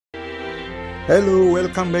Hello,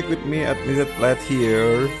 welcome back with me at Mr. Plat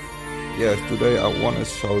here. Yes, today I want to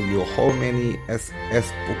show you how many SS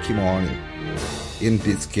Pokemon in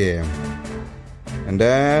this game. And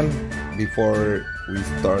then, before we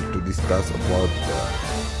start to discuss about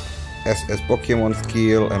the SS Pokemon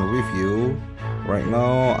skill and review, right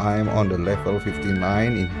now I'm on the level 59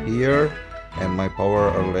 in here, and my power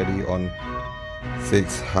already on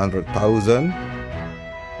 600,000,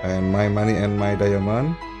 and my money and my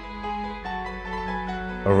diamond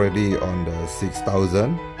already on the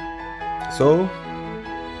 6,000. So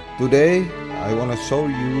today I want to show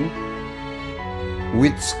you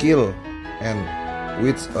which skill and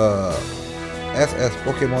which SS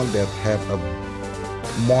Pokemon that have a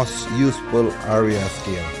most useful area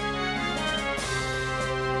skill.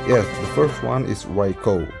 Yes, the first one is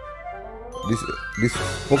Raikou. This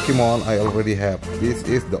Pokemon I already have. This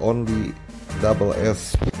is the only double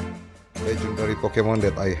S legendary Pokemon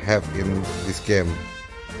that I have in this game.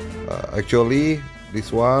 Actually,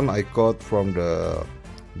 this one I got from the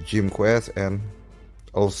gym quest and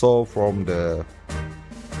also from the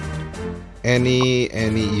any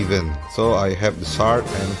event. So I have the shard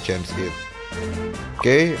and change it.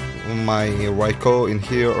 Okay, my Raikou in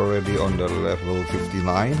here already on the level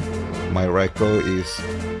 59. My Raikou is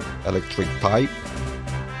electric type.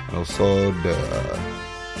 Also the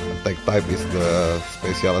attack type is the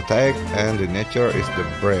special attack, and the nature is the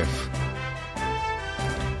brave.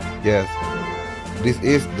 Yes, this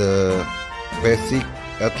is the basic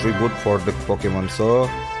attribute for the Pokemon, so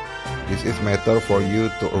this is matter for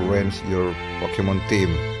you to arrange your Pokemon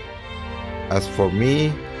team. As for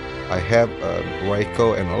me, I have a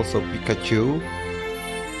Raikou and also Pikachu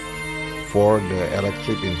for the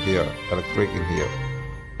electric in here.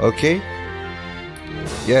 Okay.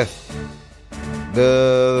 Yes,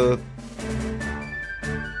 the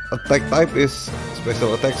attack type is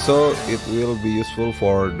special attack, so it will be useful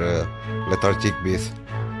for the lethargic beast.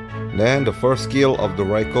 Then the first skill of the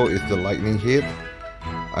Raikou is the lightning hit.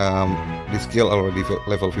 This skill already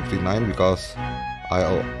level 59 because I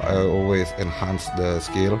always enhance the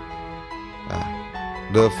skill.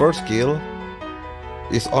 The first skill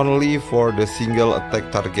is only for the single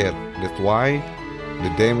attack target. That's why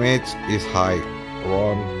the damage is high,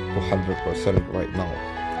 around 200% right now.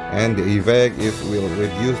 And the effect is will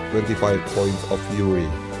reduce 25 points of fury.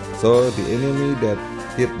 So the enemy that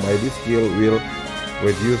hit by this skill will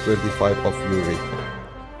reduce 25 of fury.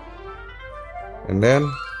 And then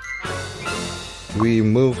we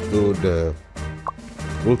move to the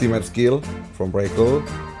ultimate skill from Raikou.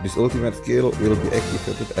 This ultimate skill will be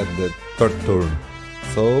activated at the third turn.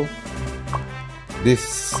 So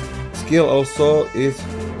this skill also is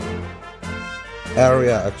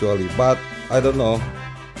area actually, but I don't know.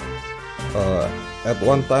 At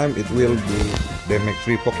one time it will be damage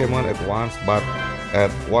 3 Pokemon at once, but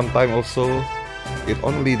at one time also it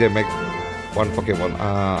only damage 1 Pokemon.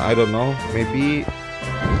 I don't know, maybe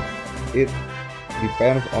it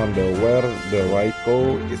depends on the where the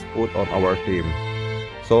Raikou is put on our team.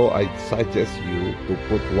 So I suggest you to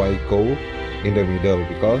put Raikou in the middle,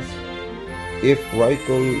 because if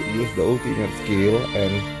Raikou use the ultimate skill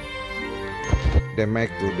and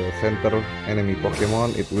damage to the center enemy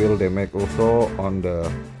Pokemon, it will damage also on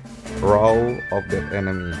the row of that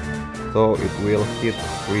enemy, so it will hit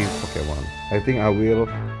 3 Pokemon. I think I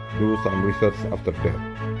will do some research after that.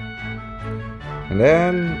 And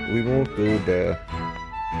then we move to the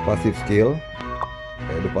passive skill.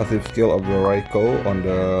 The passive skill of the Raikou on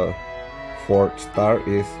the 4th star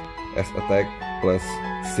is S attack plus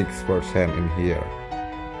 6% in here.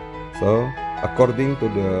 So according to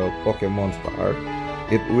the Pokemon star,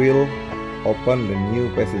 it will open the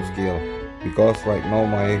new passive skill, because right now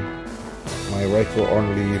my Raikou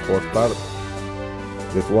only 4 star.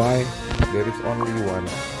 That's why there is only one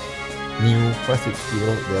new passive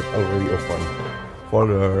skill that already open. For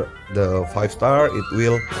the 5 star, it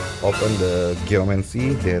will open the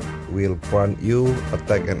Geomancy that will grant you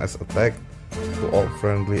attack and S attack to all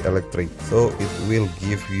friendly electric. So it will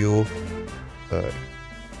give you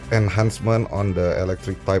enhancement on the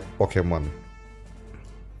electric type Pokemon.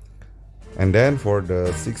 And then for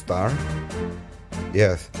the 6 star,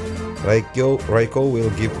 yes, Raikou will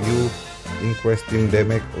give you increasing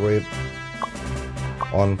damage rate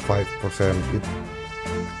on 5%.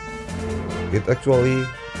 It actually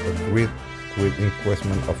a great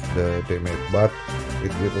increasement of the damage, but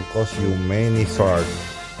it will cost you many shards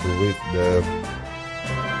to reach the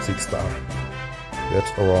 6 star.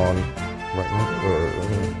 That's around right now,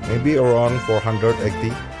 maybe around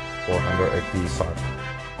 480 shards.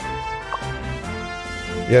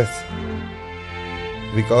 Yes,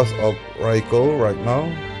 because of Raikou right now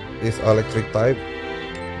is electric type.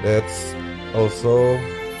 That's also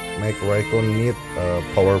make Raikou need a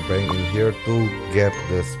power bank in here to get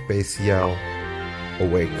the special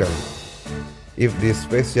awaken. If this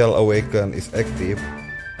special awaken is active,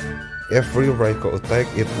 every Raikou attack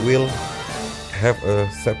it will have a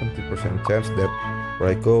 70% chance that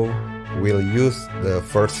Raikou will use the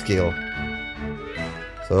first skill.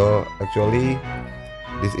 So actually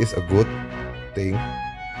this is a good thing,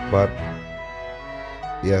 but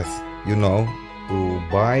yes, you know, to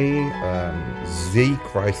buy Z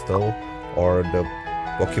crystal or the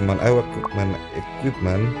Pokemon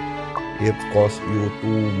equipment, it costs you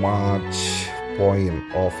too much point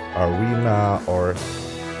of arena or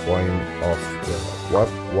point of the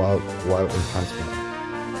wild enhancement.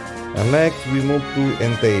 And next we move to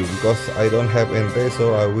Entei, because I don't have Entei,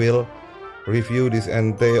 so I will review this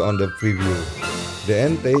Entei on the preview. The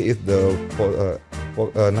Entei is the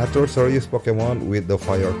natural serious Pokemon with the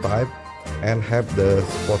fire type and have the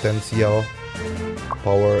potential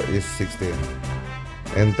power is 16.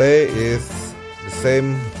 Entei is the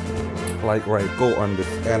same like Raikou on this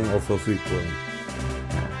and also Suicune.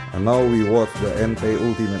 And now we watch the Entei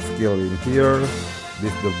ultimate skill in here.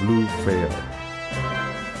 This is the blue flare.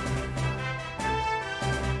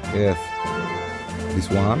 Yes, this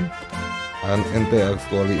one. And Entei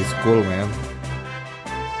actually is cool, man.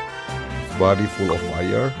 Its body full of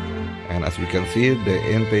fire. And as we can see, the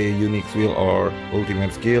Entei unique skill or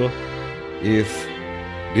ultimate skill is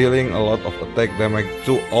dealing a lot of attack damage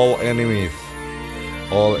to all enemies.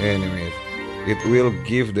 It will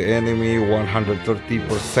give the enemy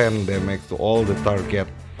 130% damage to all the target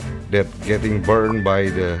that getting burned by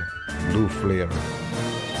the blue flare.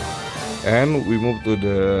 And we move to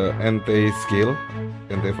the Entei skill,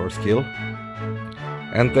 Entei first skill.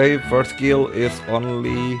 Entei first skill is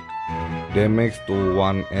only damage to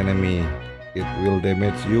one enemy. It will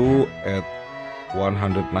damage you at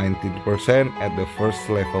 119% at the first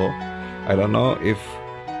level. I don't know if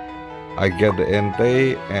I get the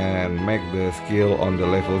Entei and make the skill on the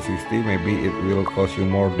level 60, maybe it will cost you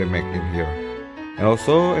more damage in here. And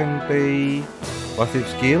also Entei passive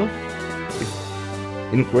skill is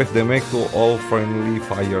increase damage to all friendly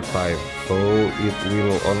fire type, so it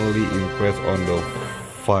will only increase on the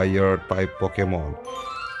fire type Pokemon.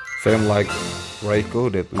 Same like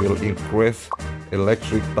Raikou, that will increase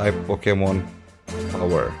electric type Pokemon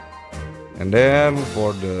power. And then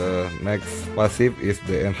for the next passive is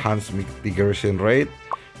the enhanced mitigation rate.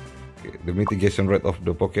 The mitigation rate of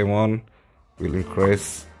the Pokemon will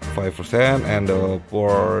increase 5%, and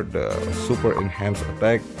for the super enhanced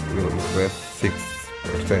attack will increase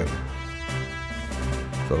 6%.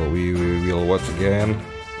 So we will watch again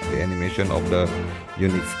the animation of the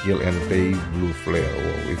unique skill Entei blue flare.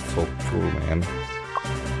 Wow, it's so cool, man.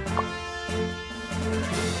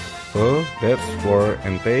 So that's for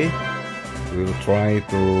Entei. We'll try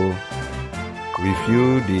to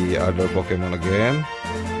review the other Pokemon again.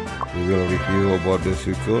 We will review about the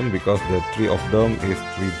Suicune, because the three of them is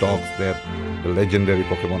three dogs that the legendary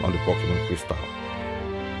Pokemon on the Pokemon Crystal.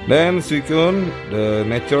 Then Suicune, the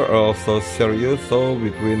nature are also serious, so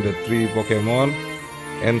between the three Pokemon,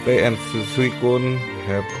 Entei and Suicune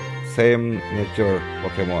have same nature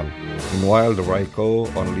Pokemon. Meanwhile the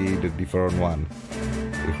Raikou only the different one.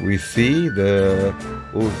 If we see the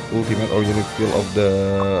ultimate or unique skill of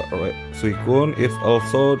the Suicune, it's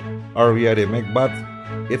also area damage, but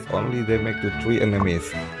it's only damage to 3 enemies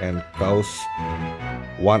and cause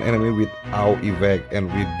 1 enemy without evac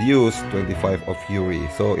and reduce 25 of fury,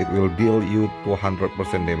 so it will deal you 200%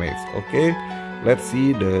 damage. Okay, let's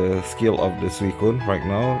see the skill of the Suicune right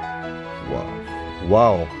now.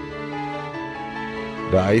 Wow,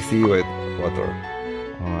 the icy wet water.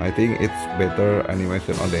 I think it's better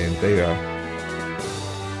animation on the Entei.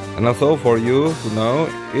 And also for you to know,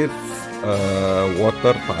 it's a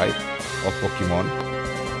water type of Pokemon.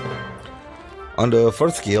 On the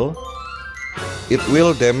first skill, it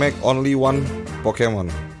will damage only one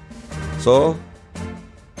Pokemon. So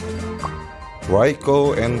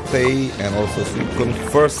Raikou, Entei, and also Suicune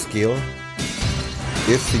first skill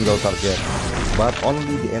is single target, but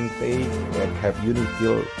only the Entei that have unique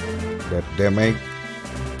skill that damage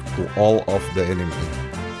to all of the enemy.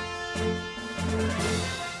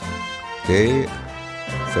 Okay,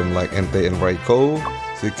 same like Entei and Raikou.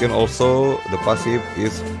 Suicune also, the passive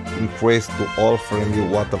is increased to all friendly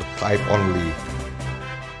water type only.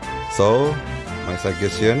 So my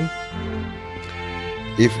suggestion,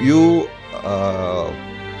 if you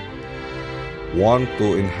want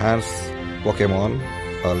to enhance Pokemon,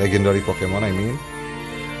 legendary Pokemon I mean,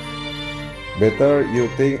 better you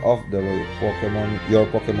think of the Pokemon, your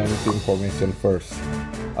Pokemon team formation first.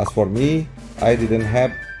 As for me, I didn't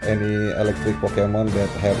have any electric Pokemon that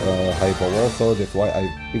have a high power, so that's why I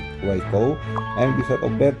picked Raikou. And besides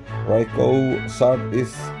of that, Raikou shard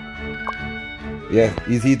is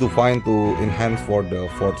easy to find to enhance for the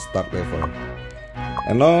 4th start level.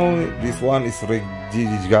 And now this one is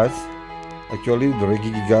Regigigas. Actually, the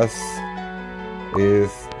Regigigas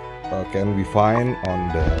is can be found on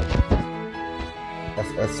the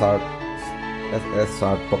SS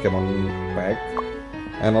shard Pokemon pack.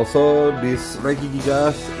 And also this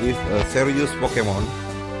Regigigas is a serious Pokemon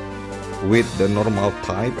with the normal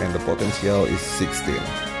type and the potential is 16.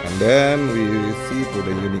 And then we see to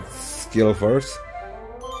the unique skill first.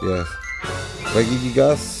 Yes,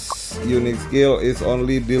 Regigigas unique skill is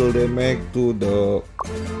only deal damage to the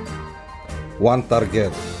one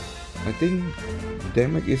target. I think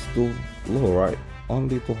damage is too low, right?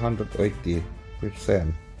 Only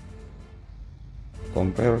 280%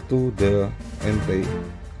 compared to the Entei.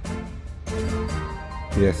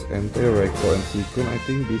 Yes, Entei, Raikou, and Suicune. I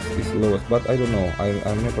think this is lowest, but I don't know. I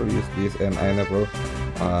never use this and I never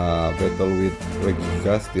battle with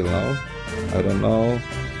Regigigas till now. I don't know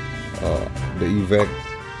the effect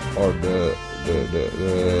or the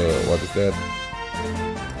what is that,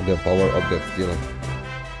 the power of that skill.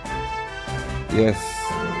 Yes,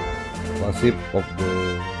 passive of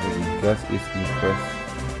the Regigigas is increased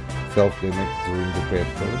self damage during the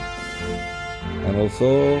battle, and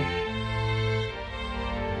also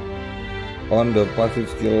on the passive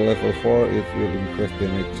skill level 4 it will increase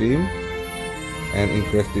damage team and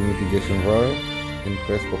increase the mitigation rate,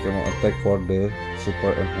 increase Pokemon attack for the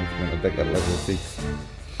super enhancement attack at level 6.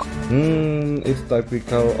 It's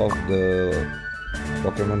typical of the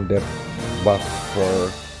Pokemon that buff for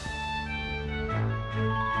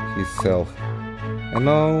himself. And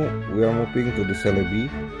now we are moving to the Celebi.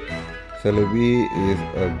 Celebi is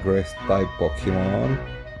a grass type Pokemon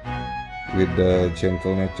with the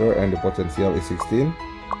gentle nature and the potential is 16.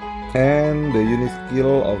 And the unique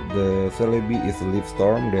skill of the Celebi is Leaf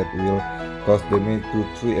Storm that will cause damage to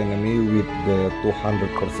 3 enemy with the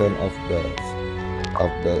 200% of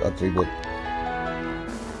the attribute.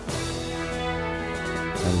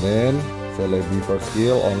 And then Celebi first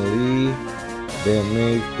skill only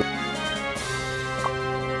damage to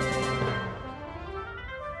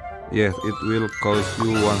yes, it will cause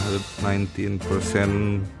you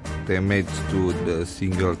 119% damage to the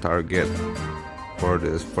single target for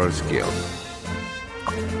the first skill.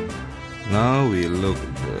 Now we look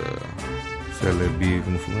at the Celebi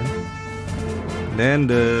movement. Then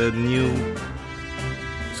the new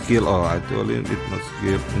skill, actually it's not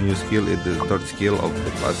skill, new skill is the 3rd skill of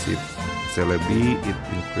the passive Celebi. It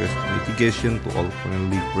increases mitigation to all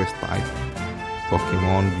friendly grass type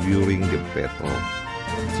Pokemon during the battle.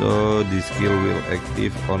 So this skill will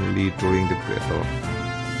active only during the battle.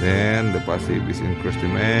 Then the passive is increased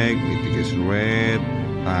damage, mitigation rate.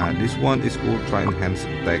 This one is ultra enhanced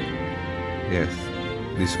attack. Yes,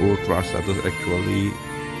 this ultra status actually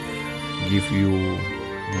give you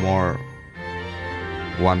more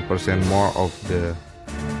 1% more of the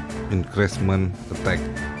increasement attack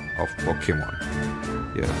of Pokemon.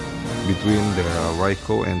 Yeah, between the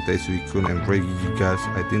Raikou and Suicune and Regigigas,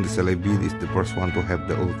 I think the Celebi is the first one to have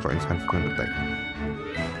the ultra enhancement attack.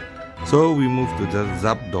 So we move to the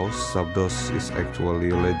Zapdos. Zapdos is actually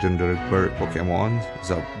a legendary bird Pokemon.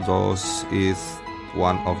 Zapdos is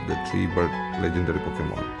one of the 3 bird legendary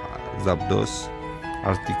Pokemon. Zapdos,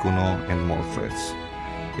 Articuno, and Moltres.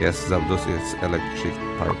 Yes, Zapdos is electric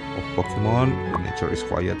type of Pokemon. The nature is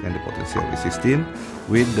quiet and the potential is 16.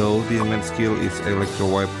 With the ultimate skill is Electro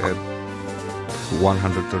Wipe at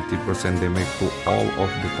 130% damage to all of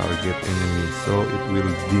the target enemies. So it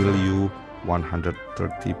will deal you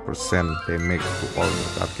 130% damage to all the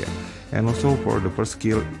target. And also for the first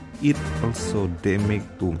skill, it also damage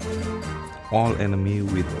to all enemy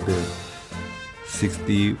with the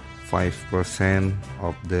 65%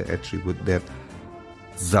 of the attribute that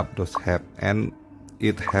Zapdos have, and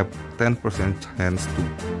it have 10% chance to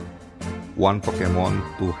one Pokemon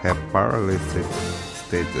to have paralysis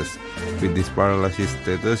status. With this paralysis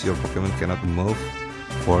status, your Pokemon cannot move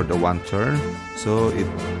for the 1 turn, so it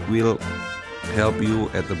will help you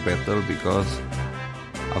at the battle, because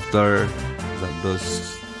after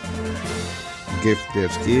Zapdos give their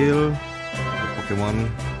skill, the Pokemon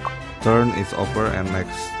turn is over and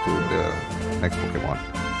next to the next Pokemon.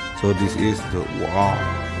 So this is the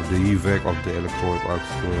effect of the Electro Wave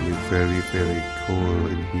actually very cool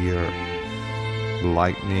in here. The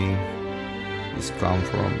lightning is come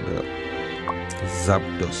from the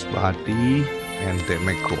Zapdos body and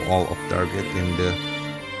damage to all of target in the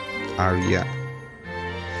area.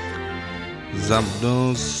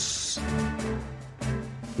 Zapdos.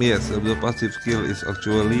 Yes, the passive skill is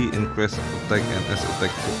actually increase attack and S attack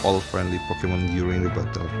to all friendly Pokemon during the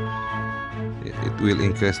battle. It will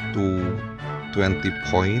increase to 20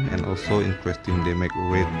 point and also increase team damage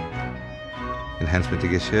rate. Enhanced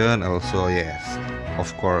mitigation also, yes,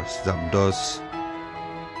 of course, Zapdos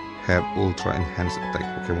have ultra enhanced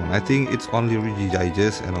attack Pokemon. I think it's only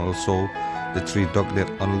Regigigas and also the 3 dog that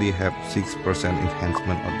only have 6%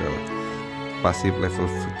 enhancement of the passive level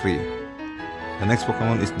 3. The next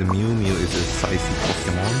Pokemon is the Mew. Mew is a Psychic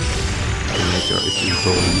Pokemon. The nature is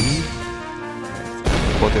Zoli.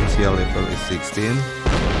 Potential level is 16.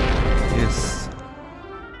 Yes.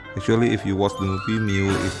 Actually, if you watch the movie, Mew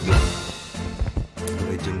is the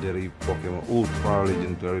legendary Pokemon, ultra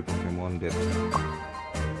legendary Pokemon that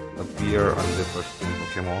appear on the first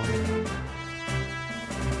Pokemon.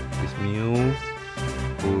 This Mew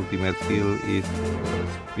ultimate skill is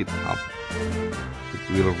speed up. It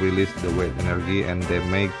will release the weight energy and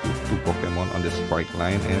damage to 2 Pokemon on the strike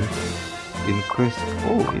line and increase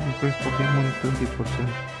Pokemon 20%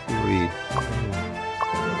 fury.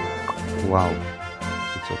 Wow,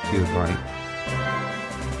 it's so cute, right?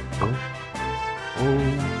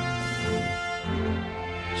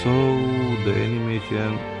 So the animation,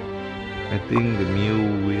 I think the Mew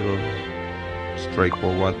will strike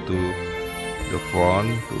forward to the front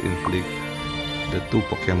to inflict the 2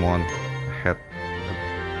 Pokemon head,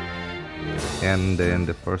 and then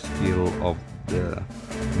the first skill of the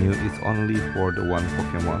Mew is only for the 1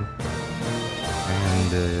 Pokemon,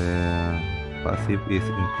 and the passive is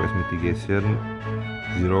increased mitigation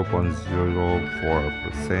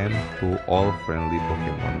 0.04% to all friendly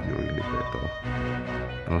Pokemon during the battle.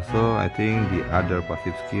 Also, I think the other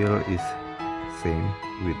passive skill is same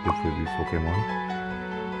with the previous Pokemon.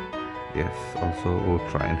 Yes, also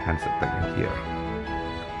ultra enhanced attack in here.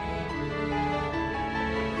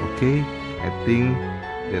 Okay, I think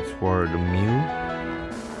that's for the Mew.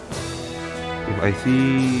 If I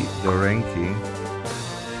see the ranking,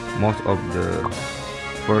 most of the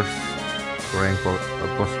first rank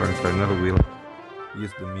trainer will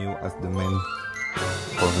use the Mew as the main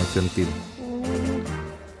formation team.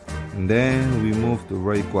 And then we move to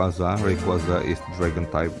Rayquaza. Rayquaza is Dragon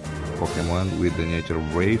type Pokemon with the nature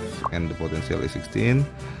Brave and the potential is 16.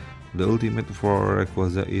 The ultimate for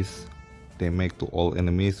Rayquaza is damage to all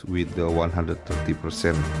enemies with the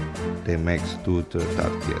 130% damage to the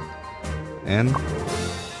target. And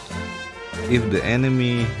if the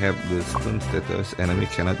enemy have the stun status, enemy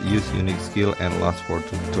cannot use unique skill and lasts for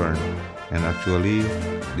 2 turns. And actually,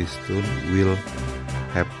 this stun will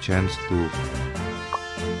have chance to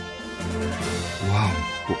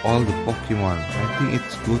all the Pokemon. I think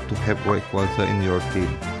it's good to have Rayquaza in your team.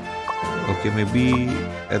 Okay, maybe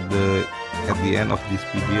at the end of this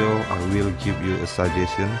video, I will give you a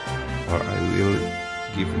suggestion, or I will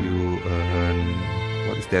give you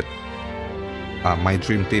what is that? My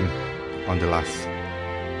dream team on the last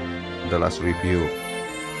review.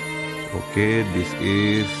 Okay, this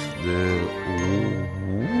is the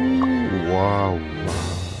wow.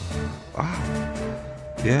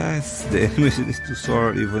 Yes, the animation is too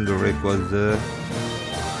short. Even the Rayquaza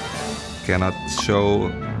cannot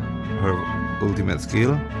show her ultimate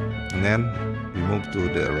skill. And then we move to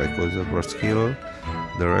the Rayquaza first skill.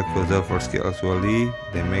 The Rayquaza first skill actually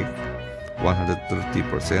they make 130%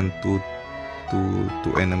 to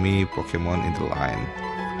enemy Pokemon in the line,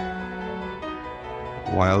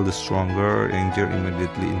 while the stronger ranger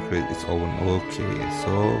immediately increase its own. Okay,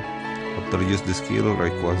 so after use the skill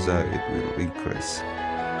Rayquaza, it will increase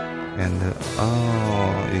and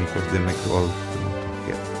increase damage to all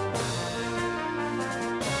target.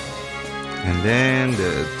 And then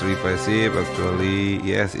the 3 passive actually,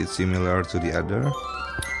 yes, it's similar to the other.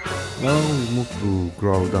 Now we move to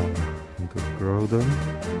Groudon. Groudon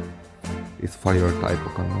is fire type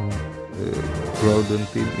Pokemon. Groudon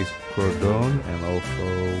team is Groudon and also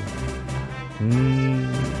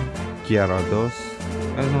Gyarados.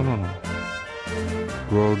 No.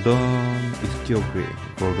 Groudon is Kyogre.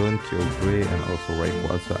 Groudon, Kyogre, and also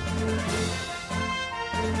Rayquaza.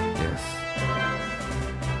 Yes.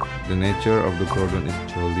 The nature of the Groudon is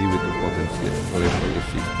jolly with the potency level is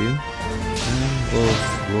 16. And both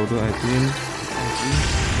Groudon, I think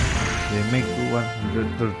they make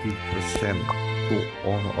 130% to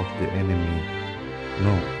all of the enemy.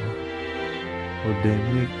 No. Or they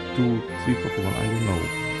make 2-3 Pokemon, I don't know.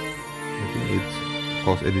 I think it's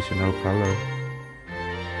cost additional color.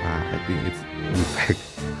 I think it's defect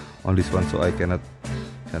on this one, so I cannot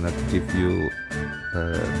give you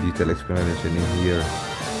detailed explanation in here.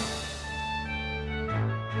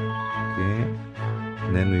 Okay,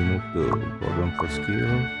 Then we move to Groudon for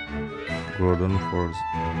skill. Groudon for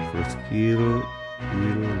skill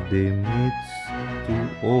will damage to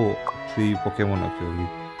 3 Pokemon actually.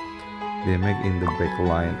 Damage in the back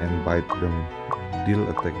line and bite them. Deal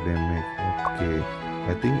attack damage. Okay,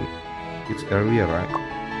 I think it's area, right?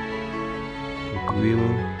 It will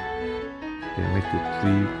damage to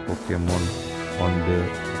 3 Pokemon on the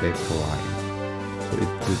back line. So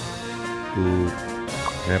it's good to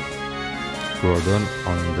have Groudon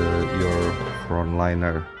on your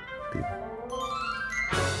frontliner team.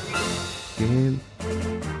 Okay,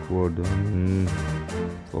 Groudon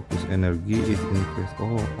focus energy is increased.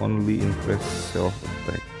 Only increase self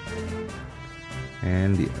attack,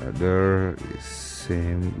 and the other is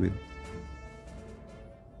same with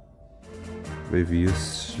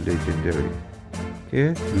previous legendary.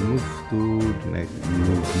 Okay, we move to the next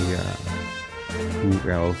Lugia. Who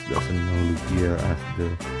else doesn't know Lugia as the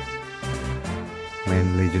main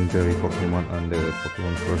legendary Pokemon on the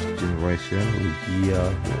Pokemon first generation? Lugia.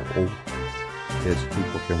 Yes, 2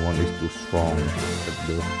 Pokemon is too strong at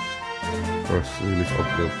the first release of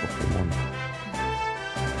the Pokemon.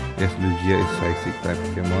 Yes, Lugia is Psychic type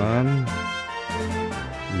Pokemon.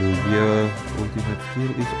 Lugia ultimate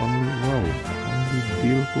skill is only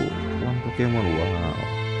deal to 1 Pokemon. Wow.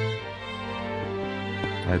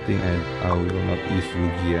 I think I will not use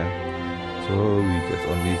Lugia, so we just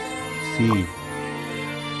only see.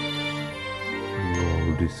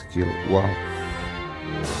 Wow, this skill. Wow.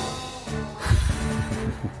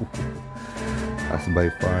 As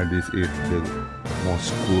by far this is the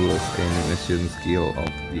most coolest animation skill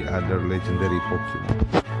of the other legendary Pokemon.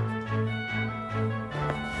 Okay.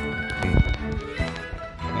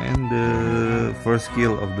 And the first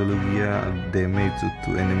skill of the Lugia damage to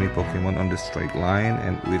 2 enemy Pokemon on the straight line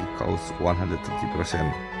and will cause 130%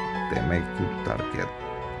 damage to the target,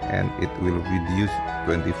 and it will reduce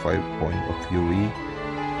 25 points of fury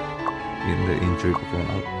in the injured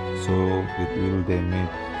Pokemon out. So it will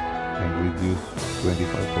damage and reduce 25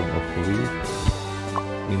 points of fury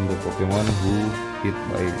in the Pokemon who hit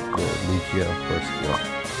by the Lugia first skill.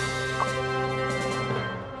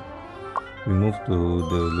 We move to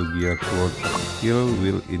the Lugia Sword skill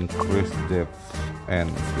will increase depth and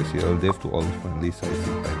special depth to all friendly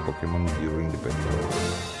Psychic type Pokemon during the battle.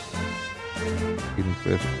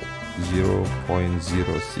 Increase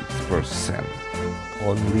 0.06%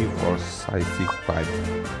 only for Psychic type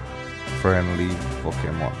friendly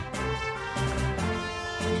Pokemon.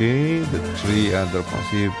 Okay, the 3 other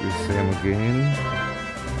passive is same again.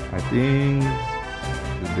 I think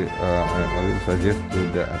I will suggest to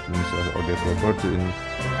the administrator or developer to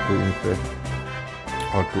invest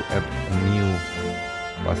or to add a new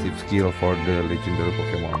passive skill for the legendary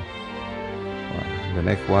Pokemon. The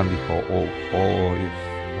next one is Ho-Oh. Ho-Oh is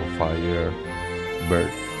a fire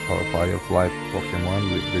bird or firefly Pokemon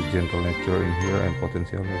with the gentle nature in here, and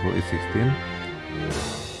potential level is 16.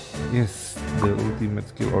 Yes, the ultimate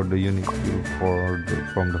skill or the unique skill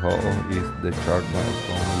from the Ho-Oh is the charge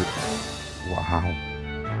milestone with wow.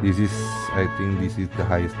 I think this is the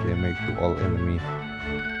highest damage to all enemy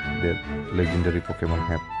that legendary Pokemon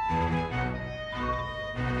have.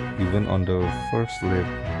 Even on the first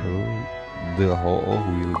level, the Ho-Oh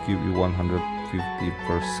will give you 150%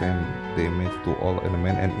 damage to all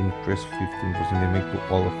element and increase 15% damage to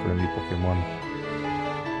all friendly Pokemon.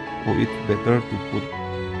 So it's better to put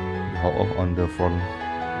the Ho-Oh on the front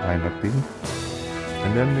liner team.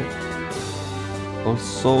 And then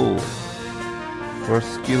also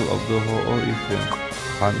first skill of the Ho-Oh is the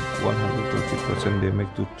 130%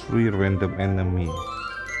 damage to 3 random enemy.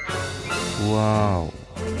 Wow.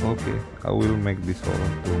 Okay, I will make this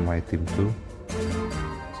Ho-Oh to my team too.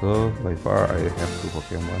 So by far I have 2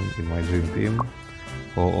 Pokemon in my dream team,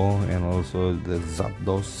 Ho-Oh and also the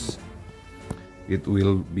Zapdos. It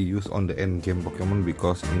will be used on the end game Pokemon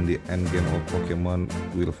because in the end game of Pokemon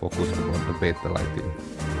will focus about the battle, I think.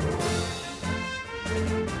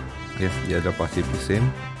 Yes, the other passive is same,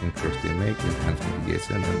 increase damage, enhance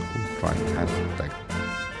mitigation, and ultra enhance attack.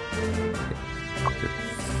 Okay. That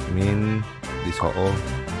means this Ho-Oh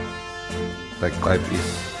attack type is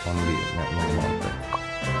only normal attack.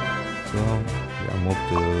 So we move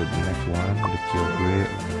to the next one, the Kyogre.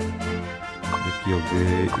 The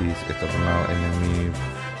Kyogre is eternal enemy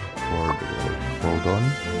for the Groudon.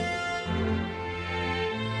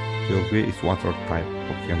 Kyogre is water type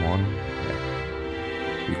Pokemon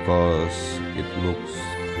because it looks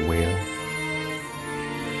well.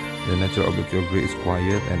 The nature of the Kyogre is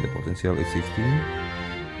quiet and the potential is 16.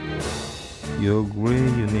 Kyogre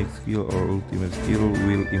unique skill or ultimate skill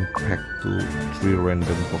will impact to 3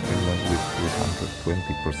 random Pokemon with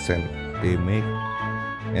 220% damage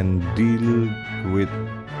and deal great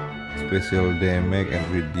special damage and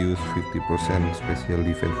reduce 50% special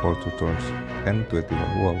defense for 2 turns and 21.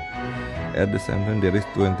 Wow. At the same time, there is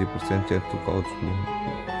 20% chance to cause flint.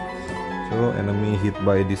 So enemy hit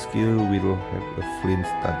by this skill will have a flint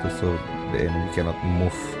status, so the enemy cannot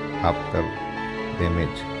move after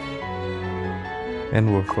damage. And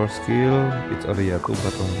our first skill, it's Ariyato,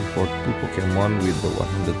 but only for 2 Pokemon with the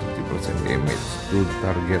 130% damage to the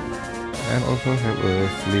target, and also have a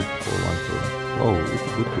sleep for 1 turn. Oh, it's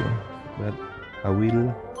a good one, but I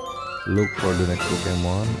will look for the next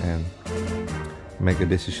Pokemon and make a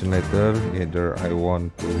decision later, either I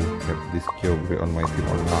want to have this Kyogre on my team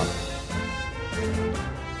or not.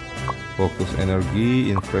 Focus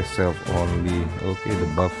energy, increase self only. Okay, the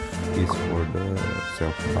buff is for the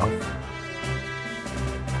self buff.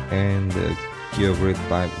 And the Kyogre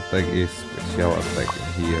type attack is special attack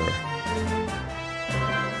here.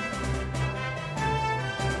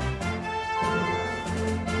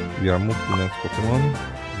 We are moved to next Pokemon.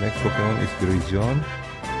 Next Pokemon is Virizion.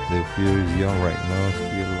 The Virizion right now is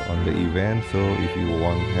still on the event, so if you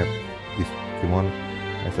want to have this Pokemon,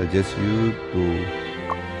 I suggest you to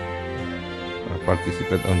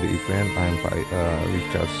participate on the event and buy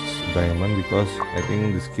recharge diamond, because I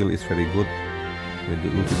think the skill is very good. With the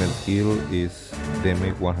ultimate skill is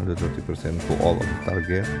damage 130% to all of the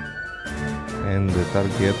target, and the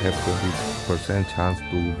target have 20% chance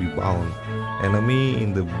to be bound. Enemy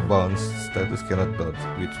in the bound status cannot dodge,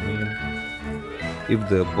 which means if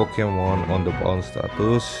the Pokemon on the bound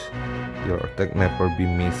status, your attack never be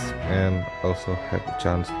missed, and also have a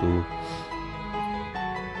chance to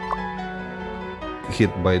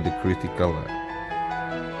hit by the critical.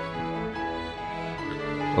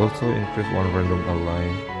 Also increase 1 random ally,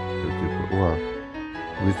 wow,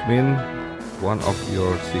 which means one of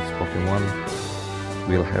your 6 Pokemon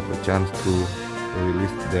will have a chance to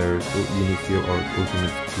release their unique skill or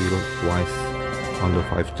ultimate skill twice on the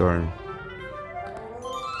 5 turn.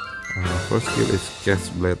 First skill is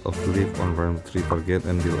Cast Blade of Leaf on round 3 target,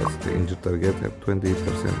 and deal as the injured target have 20%.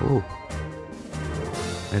 Oh,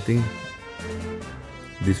 I think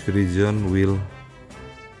this Virizion will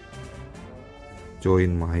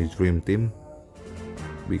join my dream team,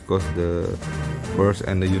 because the burst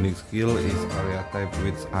and the unique skill is area type,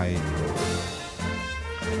 which I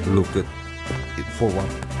looked at it forward.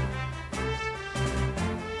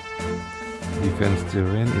 Defense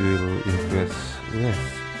terrain will increase. Yes,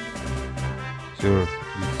 sure,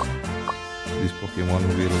 this Pokemon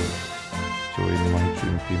will join my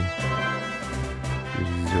dream team,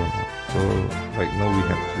 Virizion. So right now we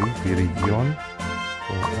have 3 Virizion,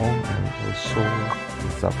 and also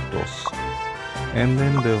Zapdos. And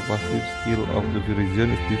then the passive skill of the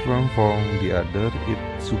Virizion is different from the other.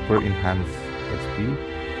 It's super enhanced HP.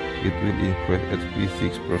 It will increase HP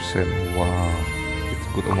 6%. Wow, it's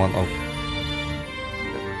good amount of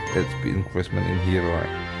HP increasement in here, right?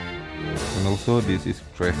 And also this is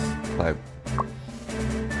Grass type.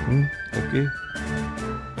 Okay,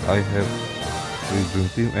 I have 3 dream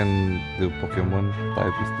team, and the Pokemon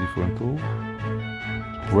type is different too.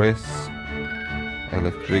 Grass,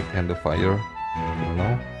 electric, and the fire, you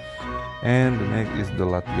know. And the next is the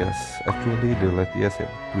Latias. Actually the Latias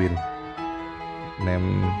have twin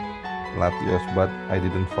named Latios, but I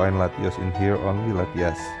didn't find Latios in here, only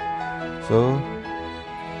Latias. So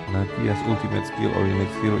Latias ultimate skill or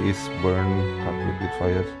unique skill is burn target with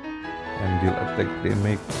fire and deal attack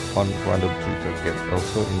damage on random 3 target.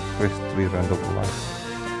 Also increase 3 random life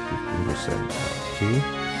 15%. Okay,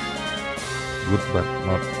 good but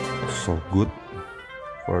not so good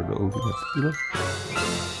for the ultimate skill.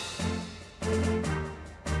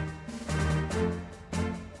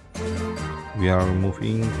 We are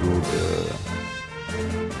moving to the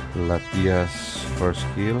Latias first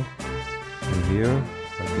skill. In here,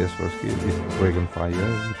 Latias first skill is Dragon Fire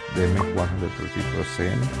with damage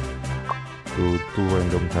 130% to 2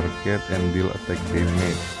 random target and deal attack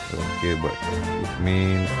damage. Okay, but it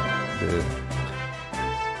means the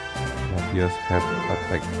Latias have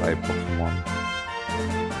attack type Pokemon.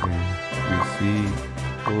 And we see,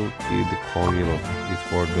 okay, the coil is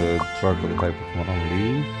for the Dragon type Pokemon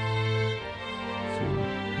only. So,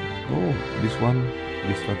 oh, this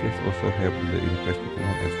Latias also have the increased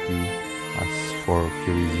Pokemon FP as for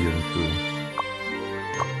Virizion too.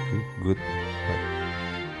 Okay, good. But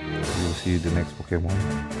we'll see the next Pokemon.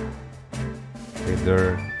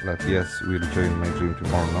 Either Latias will join my dream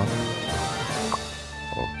team or not.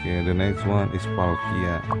 Okay, the next one is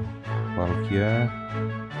Palkia. Palkia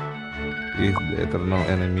is the eternal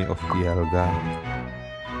enemy of Dialga.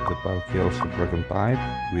 The Palkia also Dragon type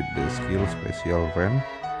with the skill Special Ren.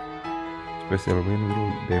 special win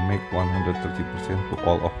will damage 130% to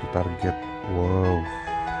all of the target. Wow,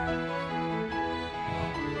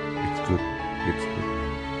 it's good, it's good.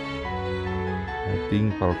 I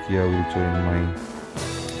think Palkia will join my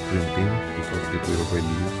dream team because it will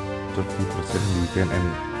reduce 30% defense and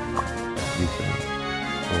defense.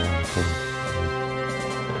 So,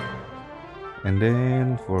 and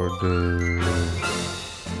then for the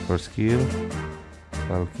first skill,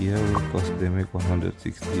 Palkia will cause damage 160%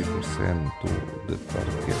 to the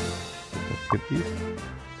target. The target is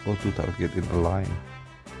to target in a line.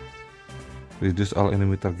 Reduce all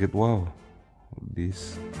enemy target. Wow,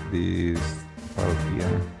 this Palkia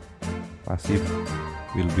passive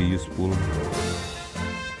will be useful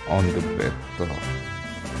on the battle.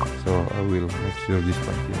 So I will make sure this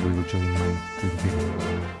Palkia will join my team.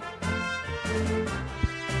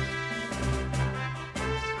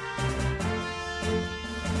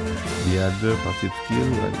 The other passive skill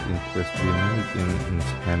like increase damage and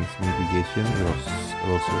enhance mitigation is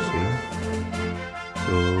also same.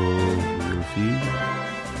 So we will see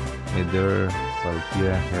either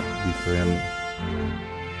Palkia have different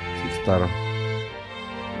 6-star.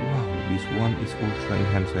 Wow, this one is ultra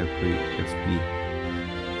enhanced every HP.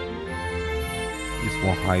 It's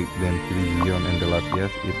more high than Trizion and the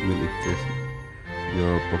Latias. It will increase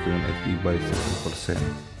your Pokemon HP by 60%.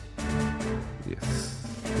 Yes.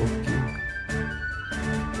 Okay.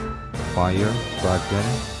 Fire, dragon,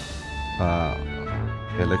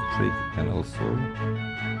 electric, and also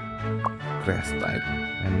grass type.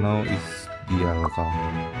 And now is Dialga.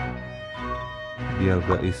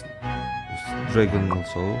 Dialga is dragon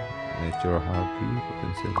also, nature hardy,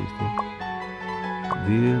 potential system.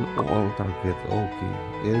 Deal all target. Okay,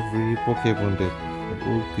 every Pokemon that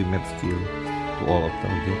ultimate skill to all of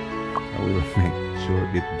target, I will make sure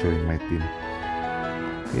it join my team.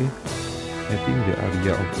 Okay, I think the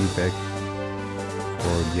area of effect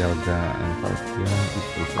for Dialga and Palkia is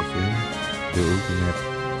also same. The ultimate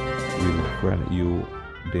will grant you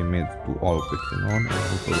damage to all Pokemon, and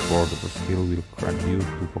also for the first skill will grant you 2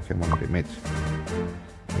 Pokemon damage.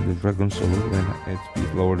 And the Dragon Solo, when HP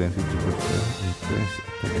is lower than 50%, increase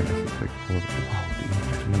attack and attack for. Wow, the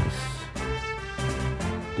increment is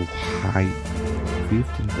too high,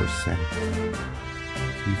 15%.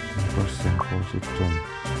 15% for Subtron.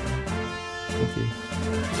 Okay,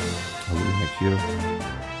 I will make sure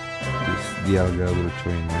this Dialga will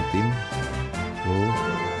join my team. So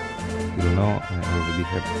till now I already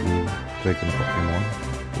have 2 Dragon Pokemon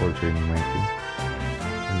for joining my team,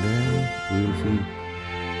 and then we will see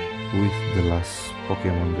who is the last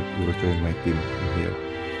Pokemon that will join my team here.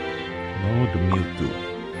 Now the Mewtwo.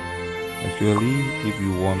 Actually, if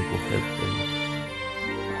you want to have a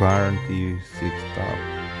guarantee 6-star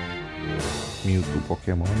Mewtwo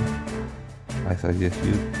Pokemon, I suggest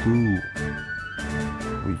you to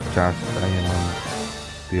recharge diamond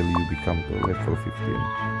till you become to level 15,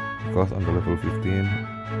 because on the level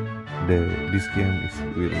 15 this game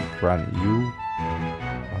will grant you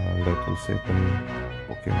level 7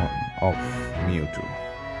 Pokemon of Mewtwo.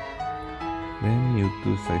 Then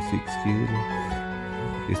Mewtwo size 6 skill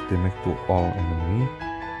is damage to all enemy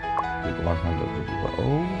with 100.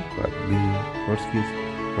 Oh, but the first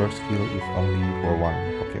skill is only for 1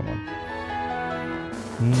 Pokemon.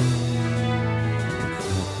 It's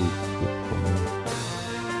not too good for me.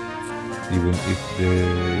 Even if the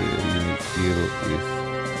unique skill is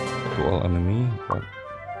to all enemy, but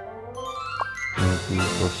the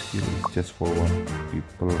first skill is just for 1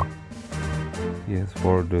 people. Yes,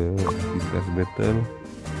 for the intense battle,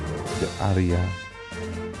 the area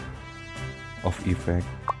of effect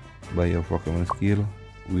by your Pokemon skill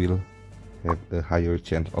will have a higher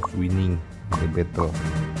chance of winning the battle,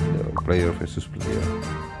 the player versus player.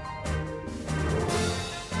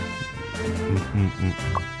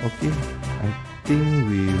 Okay, I think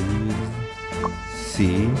we will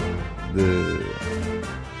see the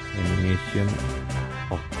animation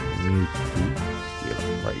of Mewtwo skill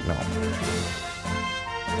right now.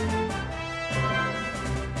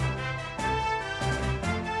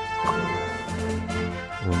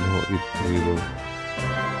 Although it will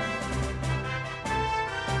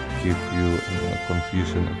give you a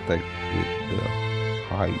confusion attack with the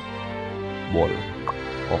high ball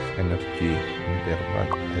of energy in there, but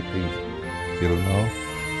I think till now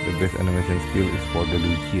the best animation skill is for the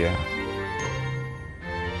Lugia.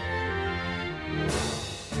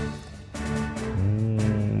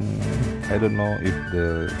 I don't know if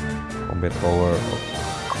the combat power of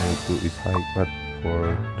Mewtwo is high, but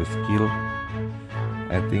for the skill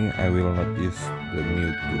I think I will not use the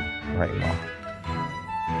Mewtwo right now.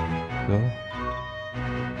 So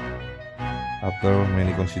After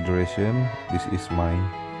many consideration, this is my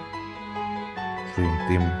dream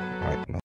team right now.